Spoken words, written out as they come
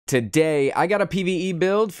Today, I got a PvE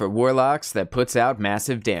build for Warlocks that puts out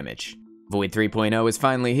massive damage. Void 3.0 is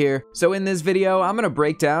finally here, so in this video, I'm gonna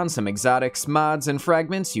break down some exotics, mods, and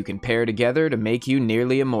fragments you can pair together to make you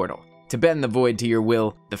nearly immortal. To bend the Void to your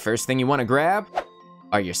will, the first thing you wanna grab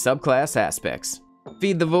are your subclass aspects.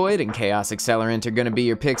 Feed the Void and Chaos Accelerant are gonna be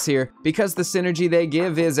your picks here, because the synergy they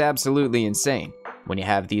give is absolutely insane. When you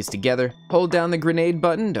have these together, hold down the grenade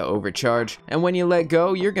button to overcharge, and when you let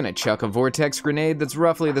go, you're gonna chuck a vortex grenade that's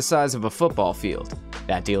roughly the size of a football field.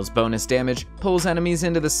 That deals bonus damage, pulls enemies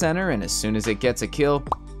into the center, and as soon as it gets a kill,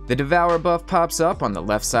 the Devour buff pops up on the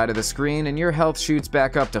left side of the screen and your health shoots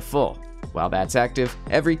back up to full. While that's active,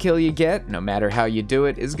 every kill you get, no matter how you do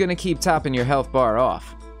it, is gonna keep topping your health bar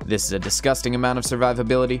off. This is a disgusting amount of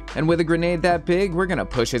survivability, and with a grenade that big, we're gonna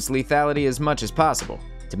push its lethality as much as possible.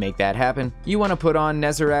 To make that happen, you want to put on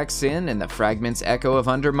Nezarec Sin and the Fragments Echo of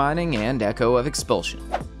Undermining and Echo of Expulsion.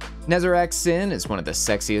 Nezarec Sin is one of the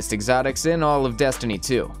sexiest exotics in all of Destiny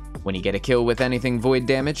 2. When you get a kill with anything void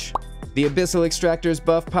damage, the Abyssal Extractor's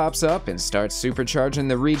buff pops up and starts supercharging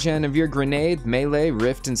the regen of your grenade, melee,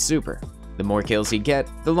 rift, and super. The more kills you get,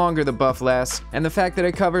 the longer the buff lasts, and the fact that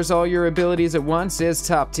it covers all your abilities at once is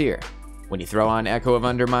top tier. When you throw on Echo of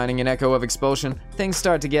Undermining and Echo of Expulsion, things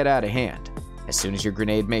start to get out of hand. As soon as your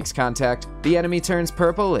grenade makes contact, the enemy turns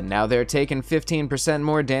purple and now they're taking 15%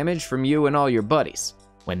 more damage from you and all your buddies.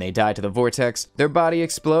 When they die to the vortex, their body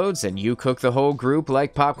explodes and you cook the whole group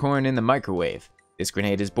like popcorn in the microwave. This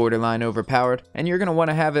grenade is borderline overpowered and you're going to want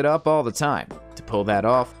to have it up all the time. To pull that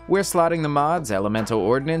off, we're slotting the mods Elemental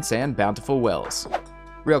Ordnance and Bountiful Wells.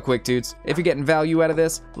 Real quick dudes, if you're getting value out of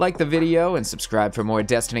this, like the video and subscribe for more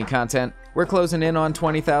Destiny content. We're closing in on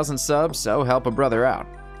 20,000 subs, so help a brother out.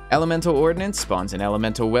 Elemental Ordnance spawns an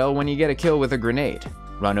Elemental Well when you get a kill with a grenade.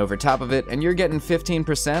 Run over top of it and you're getting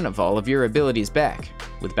 15% of all of your abilities back.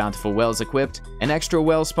 With Bountiful Wells equipped, an extra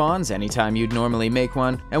well spawns anytime you'd normally make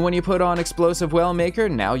one, and when you put on Explosive Well Maker,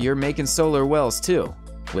 now you're making solar wells too.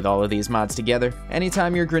 With all of these mods together,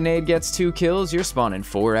 anytime your grenade gets 2 kills, you're spawning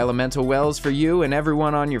 4 Elemental Wells for you and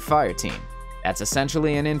everyone on your fire team. That's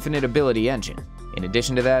essentially an infinite ability engine. In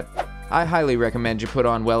addition to that, I highly recommend you put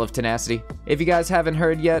on Well of Tenacity. If you guys haven't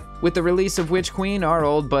heard yet, with the release of Witch Queen, our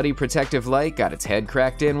old buddy Protective Light got its head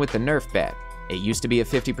cracked in with the nerf bat. It used to be a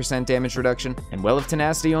 50% damage reduction, and Well of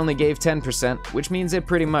Tenacity only gave 10%, which means it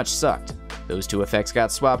pretty much sucked. Those two effects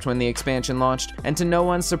got swapped when the expansion launched, and to no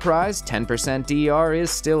one's surprise, 10% DER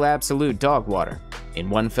is still absolute dog water. In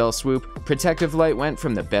one fell swoop, Protective Light went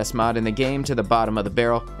from the best mod in the game to the bottom of the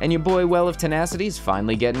barrel, and your boy Well of Tenacity's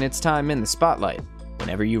finally getting its time in the spotlight.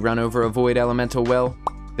 Whenever you run over a Void Elemental Well,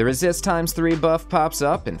 the Resist ×3 buff pops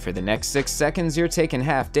up, and for the next 6 seconds you're taking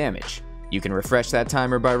half damage. You can refresh that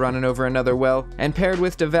timer by running over another well, and paired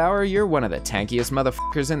with Devour, you're one of the tankiest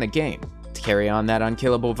motherfuckers in the game. To carry on that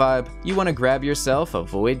unkillable vibe, you want to grab yourself a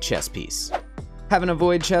Void chest piece. Having a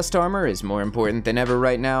Void chest armor is more important than ever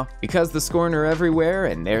right now, because the Scorn are everywhere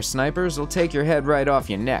and their snipers will take your head right off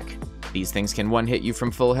your neck. These things can one-hit you from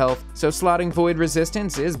full health, so slotting Void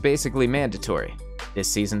resistance is basically mandatory. This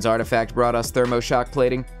season's artifact brought us Thermoshock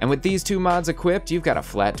plating, and with these two mods equipped, you've got a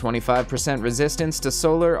flat 25% resistance to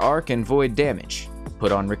solar, arc, and void damage.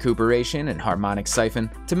 Put on Recuperation and Harmonic Siphon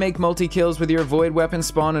to make multi-kills with your void weapon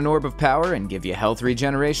spawn an Orb of Power and give you health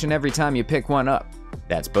regeneration every time you pick one up.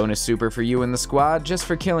 That's bonus super for you and the squad just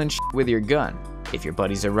for killing shit with your gun. If your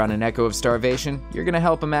buddies are running Echo of Starvation, you're gonna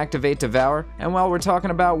help them activate Devour, and while we're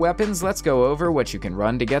talking about weapons, let's go over what you can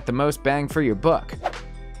run to get the most bang for your buck.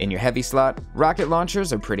 In your heavy slot, rocket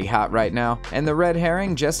launchers are pretty hot right now, and the Red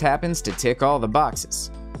Herring just happens to tick all the boxes.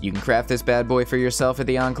 You can craft this bad boy for yourself at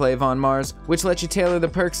the Enclave on Mars, which lets you tailor the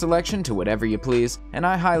perk selection to whatever you please, and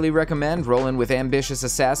I highly recommend rolling with Ambitious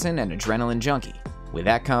Assassin and Adrenaline Junkie. With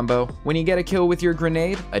that combo, when you get a kill with your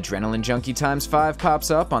grenade, Adrenaline Junkie ×5 pops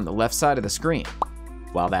up on the left side of the screen.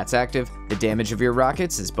 While that's active, the damage of your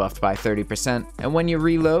rockets is buffed by 30%, and when you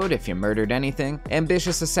reload, if you murdered anything,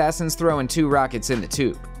 Ambitious Assassin's throwing 2 rockets in the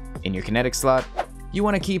tube. In your kinetic slot, you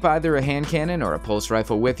want to keep either a hand cannon or a pulse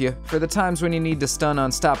rifle with you for the times when you need to stun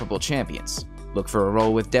unstoppable champions. Look for a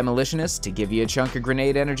roll with Demolitionist to give you a chunk of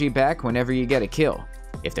grenade energy back whenever you get a kill.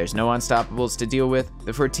 If there's no unstoppables to deal with,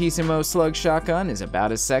 the Fortissimo Slug Shotgun is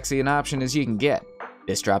about as sexy an option as you can get.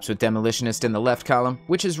 This drops with Demolitionist in the left column,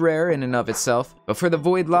 which is rare in and of itself, but for the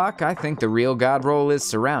Void Lock, I think the real god roll is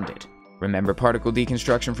Surrounded. Remember particle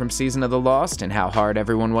deconstruction from Season of the Lost and how hard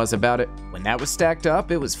everyone was about it? When that was stacked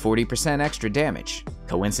up, it was 40% extra damage.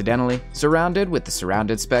 Coincidentally, Surrounded with the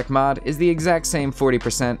Surrounded spec mod is the exact same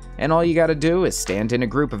 40%, and all you gotta do is stand in a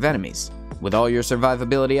group of enemies. With all your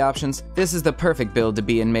survivability options, this is the perfect build to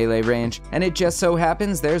be in melee range, and it just so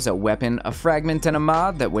happens there's a weapon, a fragment, and a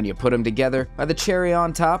mod that when you put them together are the cherry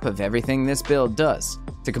on top of everything this build does.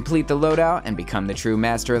 To complete the loadout and become the true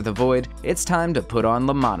master of the void, it's time to put on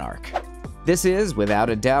the Monarch. This is, without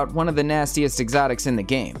a doubt, one of the nastiest exotics in the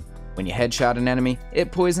game. When you headshot an enemy,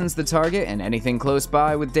 it poisons the target and anything close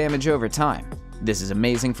by with damage over time. This is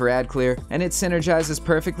amazing for ad clear, and it synergizes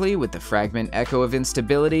perfectly with the fragment Echo of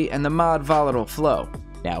Instability and the mod Volatile Flow.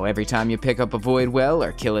 Now every time you pick up a Void Well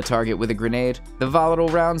or kill a target with a grenade, the Volatile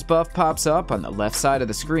Rounds buff pops up on the left side of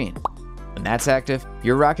the screen. When that's active,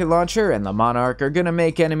 your rocket launcher and the Monarch are gonna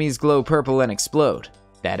make enemies glow purple and explode.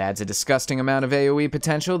 That adds a disgusting amount of AoE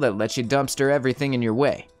potential that lets you dumpster everything in your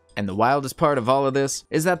way. And the wildest part of all of this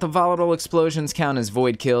is that the volatile explosions count as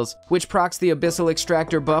void kills, which procs the Abyssal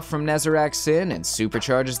Extractor buff from Nezarec's Sin and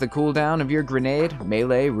supercharges the cooldown of your grenade,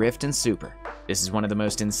 melee, rift, and super. This is one of the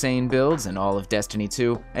most insane builds in all of Destiny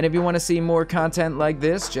 2, and if you want to see more content like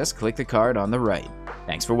this, just click the card on the right.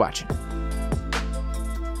 Thanks for watching.